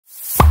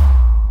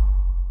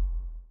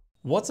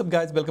What's up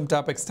guys, welcome to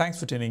Apex. Thanks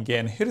for tuning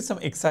in. Here is some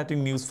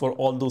exciting news for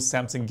all those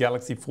Samsung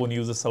Galaxy phone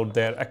users out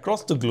there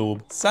across the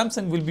globe.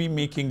 Samsung will be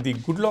making the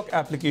Goodlock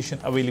application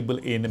available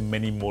in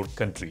many more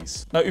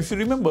countries. Now if you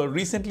remember,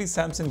 recently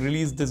Samsung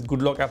released this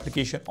Goodlock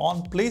application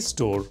on Play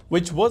Store,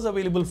 which was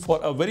available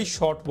for a very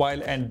short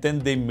while and then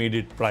they made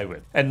it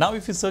private. And now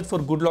if you search for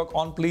Goodlock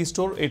on Play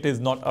Store, it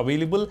is not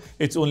available.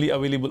 It's only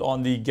available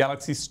on the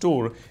Galaxy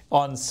Store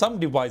on some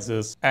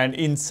devices and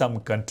in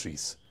some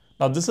countries.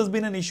 Now this has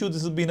been an issue,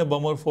 this has been a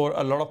bummer for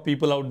a lot of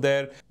people out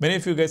there. Many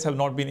of you guys have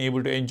not been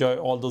able to enjoy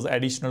all those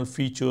additional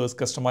features,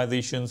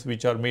 customizations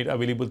which are made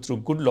available through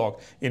Goodlock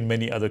in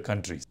many other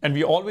countries. And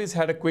we always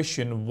had a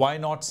question, why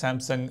not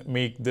Samsung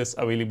make this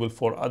available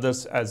for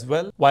others as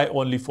well? Why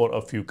only for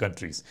a few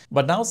countries?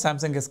 But now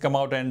Samsung has come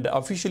out and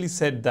officially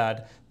said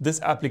that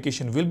this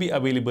application will be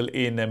available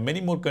in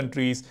many more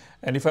countries.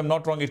 And if I'm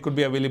not wrong, it could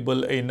be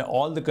available in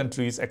all the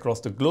countries across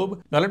the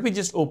globe. Now let me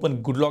just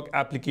open Goodlock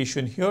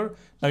application here.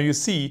 Now you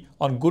see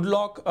on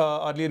Goodlock,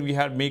 earlier we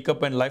had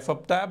Makeup and Life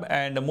Up tab,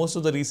 and most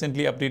of the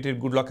recently updated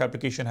Goodlock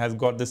application has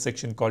got this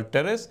section called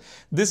Terrace.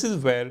 This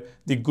is where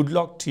the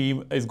Goodlock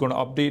team is going to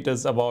update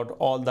us about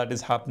all that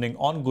is happening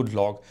on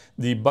Goodlock,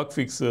 the bug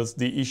fixes,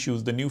 the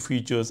issues, the new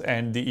features,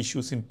 and the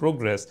issues in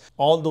progress.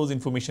 All those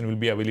information will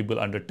be available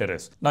under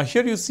Terrace. Now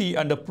here you see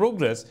under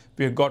Progress,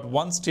 we have got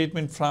one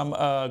statement from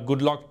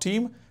Goodlock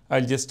team.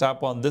 I'll just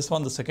tap on this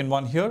one, the second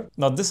one here.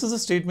 Now this is a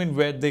statement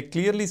where they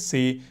clearly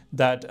say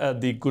that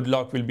the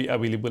Goodlock will be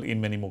available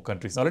in many more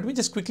countries. Now let me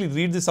just quickly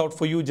read this out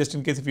for you just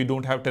in case if you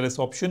don't have Terrace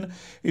option.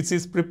 It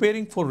says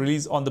preparing for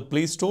release on the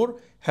Play Store.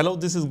 Hello,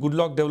 this is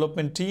Goodlock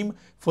development team.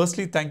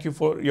 Firstly, thank you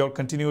for your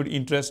continued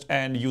interest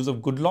and use of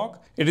Goodlock.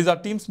 It is our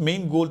team's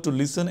main goal to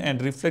listen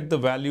and reflect the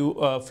value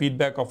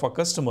feedback of our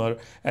customer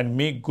and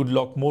make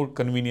Goodlock more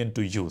convenient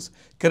to use.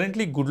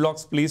 Currently,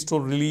 Goodlock's Play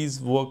Store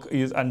release work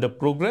is under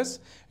progress.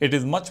 It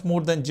is much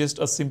more than just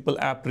a simple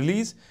app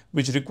release,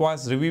 which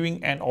requires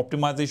reviewing and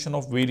optimization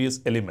of various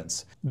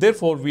elements.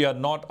 Therefore, we are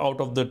not out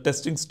of the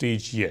testing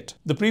stage yet.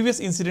 The previous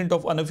incident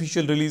of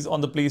unofficial release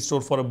on the Play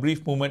Store for a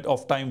brief moment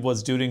of time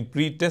was during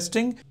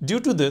pre-testing. Due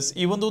to this,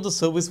 even though the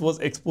service was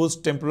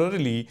exposed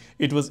temporarily,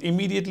 it was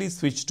immediately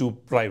switched to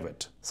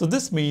private. So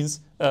this means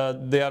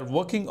they are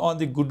working on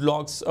the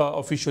Goodlock's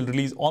official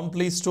release on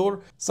Play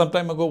Store. Some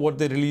time ago, what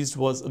they released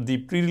was the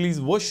pre-release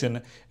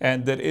version,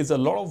 and there is a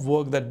lot of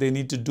work that they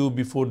need to do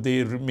before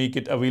they make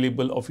it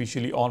available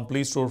officially on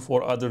Play Store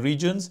for other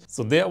regions.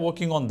 So they are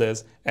working on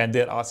this and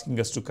they're asking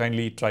us to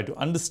kindly try to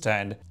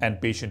understand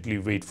and patiently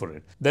wait for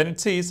it. Then it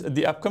says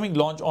the upcoming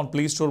launch on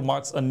Play Store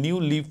marks a new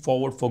leap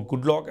forward for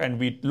Goodlock, and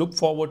we look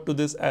forward to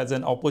this as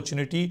an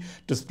opportunity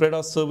to spread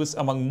our service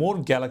among more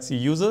Galaxy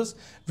users.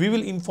 We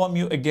will inform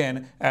you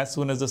again as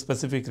soon as the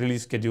specific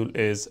release schedule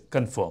is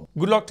confirmed.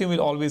 Goodlock team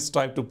will always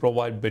strive to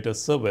provide better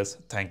service.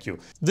 Thank you.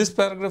 This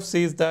paragraph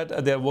says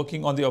that they are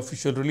working on the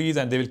official release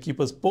and they will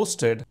keep us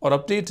posted or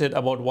updated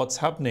about what's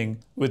happening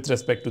with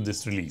respect to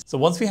this release. So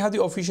once we have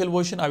the official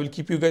version, I will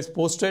keep you guys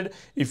posted.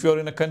 If you're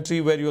in a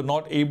country where you're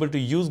not able to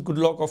use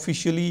Goodlock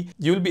officially,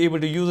 you will be able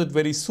to use it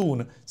very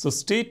soon. So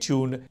stay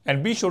tuned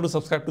and be sure to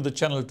subscribe to the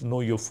channel to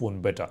know your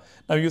phone better.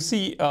 Now you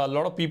see a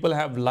lot of people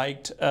have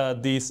liked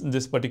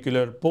this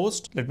particular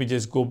post. Let me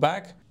just go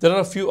back. There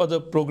are a few other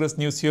progress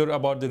news here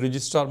about the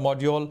registrar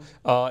module.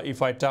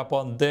 If I tap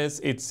on this,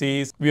 it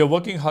says we are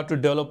working hard to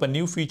develop a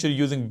new feature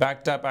using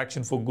back tap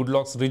action for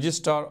Goodlock's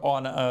registrar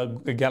on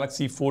a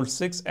Galaxy Fold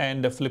 6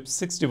 and Flip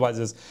 6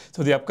 devices.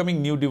 So the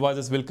upcoming new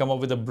devices will come up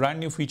with a brand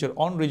new feature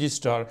on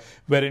registrar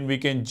wherein we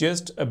can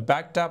just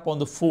back tap on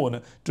the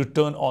phone to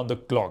turn on the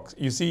clock.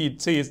 You see,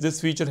 it says this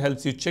feature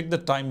helps you check the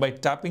time by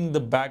tapping the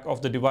back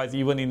of the device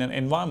even in an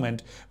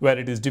environment where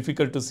it is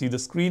difficult to see the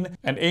screen,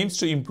 and aims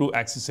to improve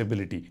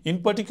accessibility.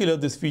 In particular,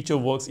 this feature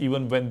works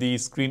even when the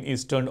screen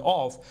is turned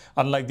off,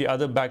 unlike the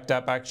other back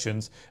tap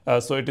actions.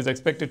 So it is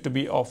expected to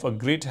be of a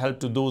great help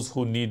to those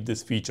who need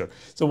this feature.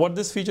 So what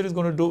this feature is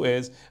going to do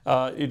is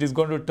it is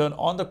going to turn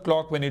on the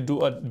clock when you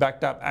do a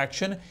back tap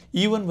action,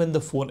 even when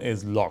the phone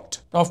is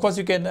locked. Now, of course,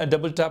 you can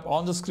double tap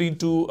on the screen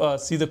to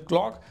see the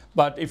clock.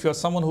 But if you're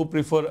someone who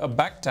prefer a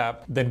back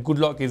tap, then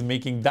Goodlock is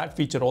making that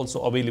feature also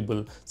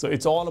available. So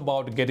it's all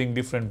about getting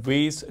different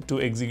ways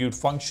to execute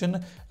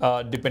function.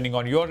 Depending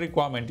on your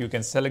requirement, you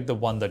can select the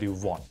one that you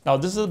want. Now,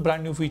 this is a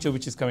brand new feature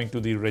which is coming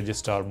to the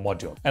registrar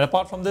module. And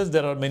apart from this,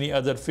 there are many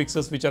other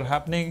fixes which are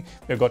happening.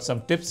 We've got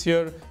some tips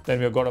here. Then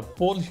we've got a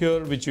poll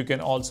here, which you can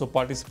also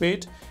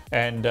participate.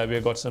 And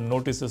we've got some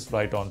notices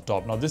right on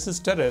top. Now, this is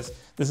Terrace.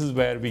 This is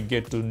where we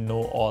get to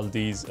know all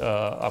these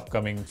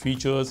upcoming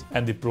features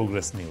and the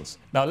progress news.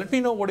 Now, let me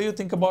know what do you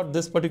think about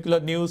this particular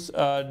news.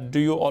 Do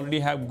you already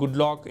have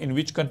Goodlock? In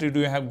which country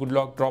do you have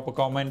Goodlock? Drop a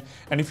comment.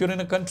 And if you're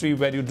in a country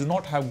where you do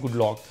not have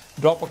Goodlock,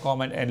 drop a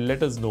comment and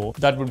let us know.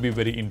 That would be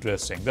very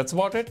interesting. That's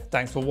about it.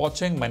 Thanks for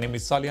watching. My name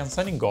is Salian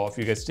signing off.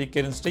 You guys take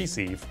care and stay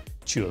safe.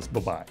 Cheers.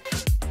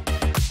 Bye-bye.